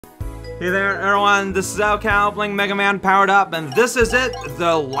Hey there, everyone. This is Cal playing Mega Man Powered Up, and this is it,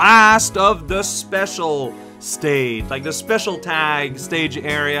 the last of the special stage, like the special tag stage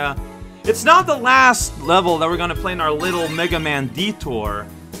area. It's not the last level that we're gonna play in our little Mega Man detour,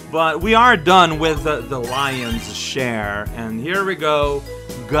 but we are done with the lion's share, and here we go,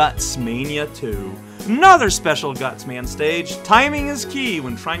 Guts Mania 2. Another special Guts Man stage. Timing is key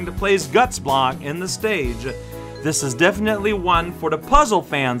when trying to place Guts block in the stage. This is definitely one for the puzzle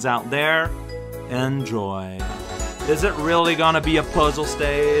fans out there. Enjoy. Is it really gonna be a puzzle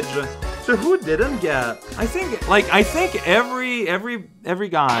stage? So who didn't get? I think every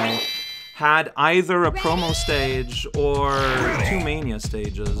guy had either a promo stage or 2 Mania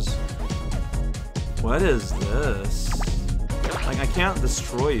stages. What is this? Like, I can't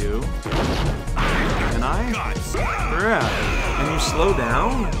destroy you. Can I? Yeah. Can you slow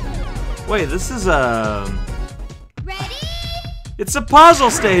down? Wait, this is a... It's a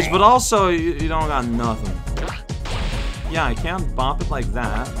puzzle stage, but also you don't got nothing. Yeah, I can't bop it like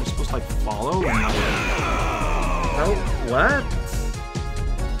that. You're supposed to like follow and like... Oh, what?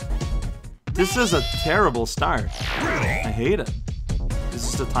 This is a terrible start. I hate it.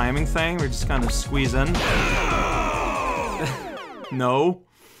 Is this a timing thing? We're just kind of squeeze in. No.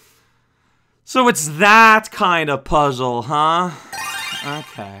 So it's that kind of puzzle, huh?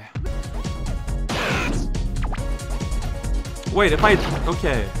 Okay. Wait, if I...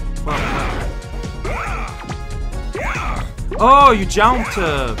 Okay. Well, oh, you jump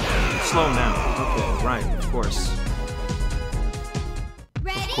to slow him down. Okay, right, of course.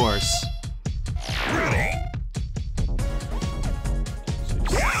 Of course. So you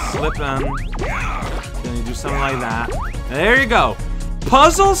slip in. Then you do something like that. There you go.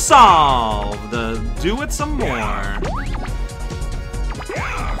 Puzzle solved. Do it some more.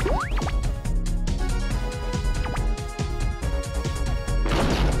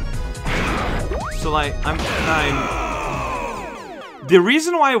 So like, the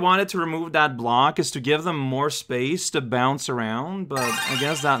reason why I wanted to remove that block is to give them more space to bounce around, but I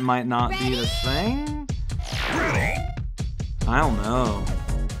guess that might not be the thing? I don't know.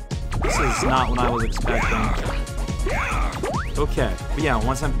 This is not what I was expecting. Okay, but yeah,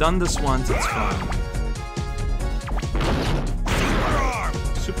 once I've done this once, it's fine.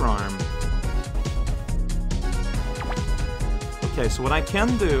 Super arm. Okay, so what I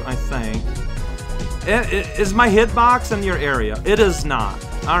can do, I think... Is my hitbox in your area? It is not.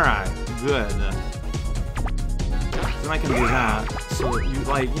 Alright, good. Then I can do that. So you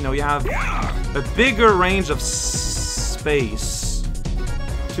like, you know, you have a bigger range of space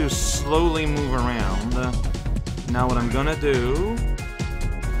to slowly move around. Now what I'm gonna do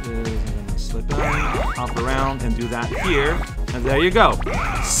is I'm gonna slip in, hop around, and do that here. And there you go.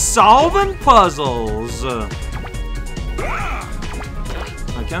 Solving puzzles! I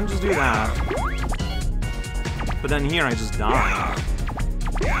can just do that. But then here I just die.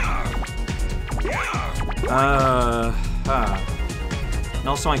 And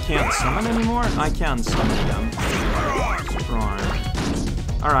also I can't summon anymore? I can summon again. Super arm.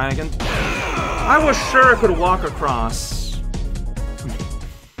 Alright, I can... I was sure I could walk across.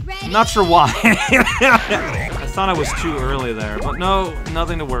 Not sure why. I thought I was too early there, but no,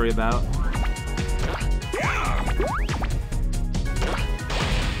 nothing to worry about.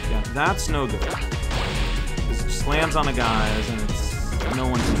 Yeah, that's no good. Lands on the guys, and it's no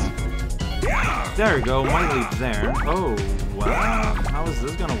one's happy. There we go, one leap there. Oh, wow. How is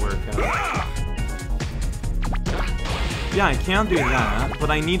this gonna work out? Yeah, I can't do that, but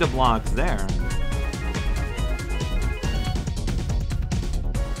I need a block there.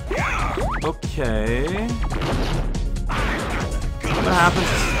 Okay. What happens?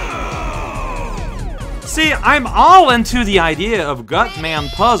 See, I'm all into the idea of Gutman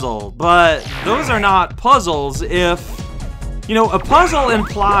puzzle, but those are not puzzles if, you know, a puzzle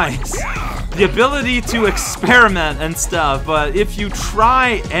implies the ability to experiment and stuff, but if you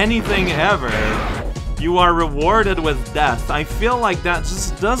try anything ever, you are rewarded with death. I feel like that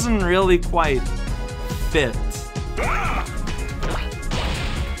just doesn't really quite fit.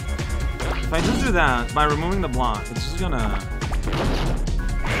 If I just do that, by removing the block, it's just gonna...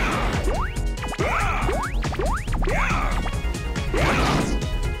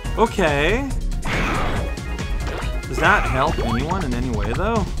 Okay. Does that help anyone in any way,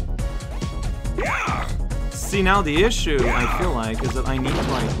 though? See, now the issue, I feel like, is that I need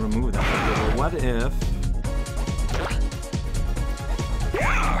to, like, remove that. Okay, well, what if...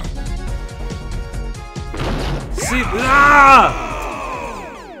 See, ah!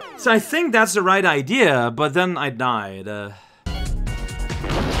 So I think that's the right idea, but then I died.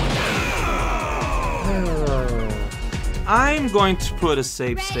 I'm going to put a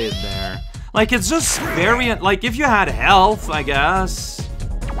save state there. Like, it's just very, like, if you had health, I guess.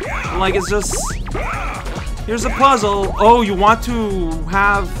 Like, it's just, here's a puzzle. Oh, you want to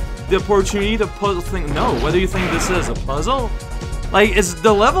have the opportunity to puzzle thing? No, whether you think this is a puzzle, like,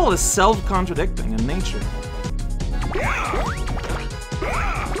 the level is self-contradicting in nature.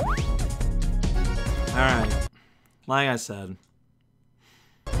 Alright, like I said,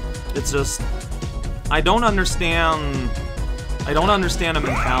 it's just, I don't understand the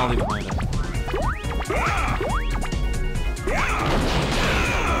mentality behind it.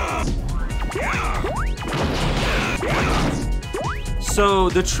 So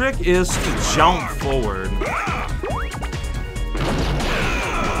the trick is to jump forward.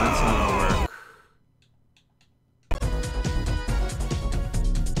 That's not gonna work.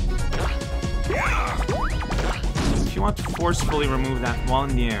 If you want to forcefully remove that while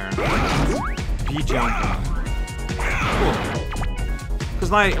in the air, be jumping. Cool.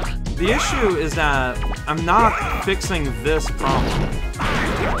 Because, like, the issue is that I'm not fixing this problem.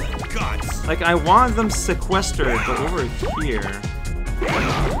 Like, I want them sequestered, but over here.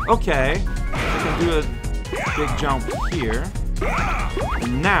 Okay, I can do a big jump here.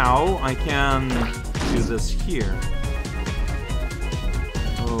 And now I can do this here.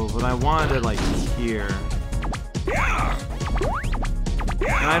 Oh, but I wanted it, like, here.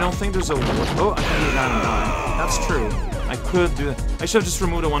 And I don't think there's a... Oh, I can do that in line. That's true. I could do that. I should have just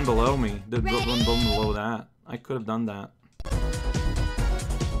removed the one below me. The one below that. I could have done that.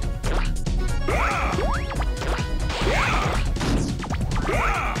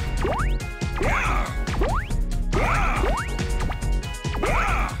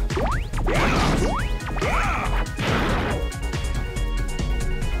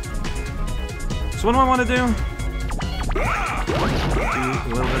 So what do I want to do? Do a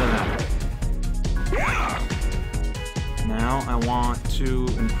little bit of that. Now I want to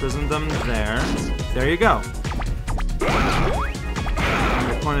imprison them there. There you go.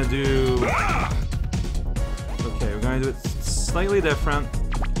 We're going to do... Okay, we're going to do it slightly different.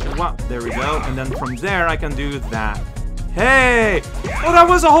 Wow, there we go. And then from there I can do that. Hey! Oh, that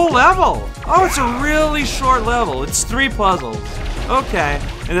was a whole level! Oh, it's a really short level. It's 3 puzzles. Okay.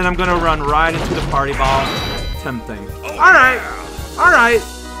 And then I'm gonna run right into the party ball. Tempting. Alright! Alright!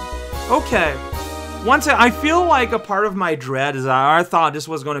 Okay. Once I feel like a part of my dread is I thought this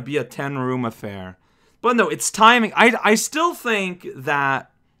was gonna be a 10-room affair. But no, it's timing. I still think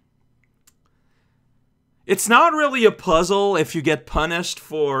that it's not really a puzzle if you get punished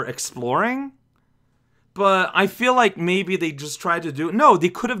for exploring. But I feel like maybe they just tried to do it. No, they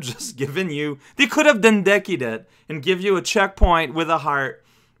could have just given you... They could have dendeki'd it and give you a checkpoint with a heart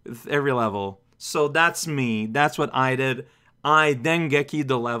with every level. So that's me. That's what I did. I dengeki'd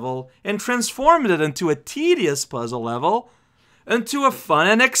the level and transformed it into a tedious puzzle level into a fun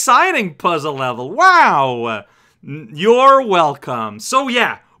and exciting puzzle level. Wow! You're welcome. So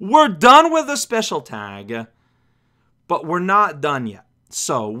yeah, we're done with the special tag. But we're not done yet.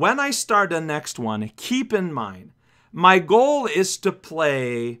 So, when I start the next one, keep in mind, my goal is to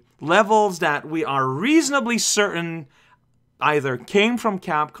play levels that we are reasonably certain either came from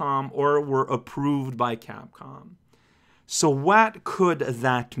Capcom or were approved by Capcom. So what could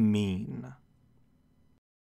that mean?